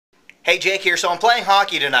Hey, Jake here. So I'm playing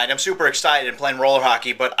hockey tonight. I'm super excited and playing roller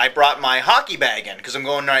hockey, but I brought my hockey bag in because I'm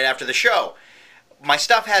going right after the show. My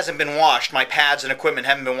stuff hasn't been washed. My pads and equipment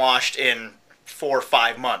haven't been washed in 4 or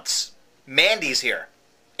 5 months. Mandy's here,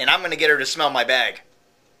 and I'm going to get her to smell my bag.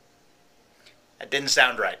 That didn't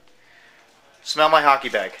sound right. Smell my hockey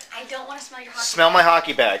bag. I don't want to smell your hockey Smell bag. my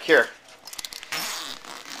hockey bag. Here.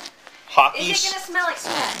 Is it going to smell like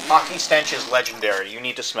sweat? Hockey stench is legendary. You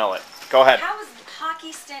need to smell it. Go ahead. How is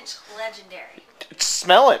hockey stench legendary?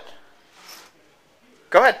 Smell it.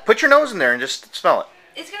 Go ahead. Put your nose in there and just smell it.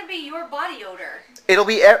 It's going to be your body odor. It'll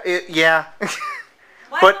be, yeah.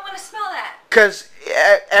 Why do I want to smell that? Because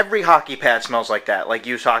every hockey pad smells like that, like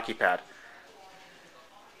used hockey pad.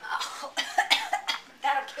 Oh.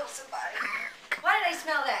 That'll kill somebody. Why did I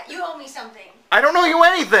smell that? You owe me something. I don't owe you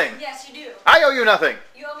anything. Yes, you do. I owe you nothing.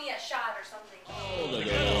 You owe me a shot or something. Oh, the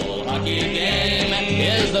good old hockey game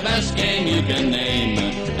is the best game you can name.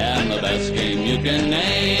 And the best game you can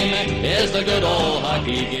name is the good old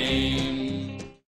hockey game.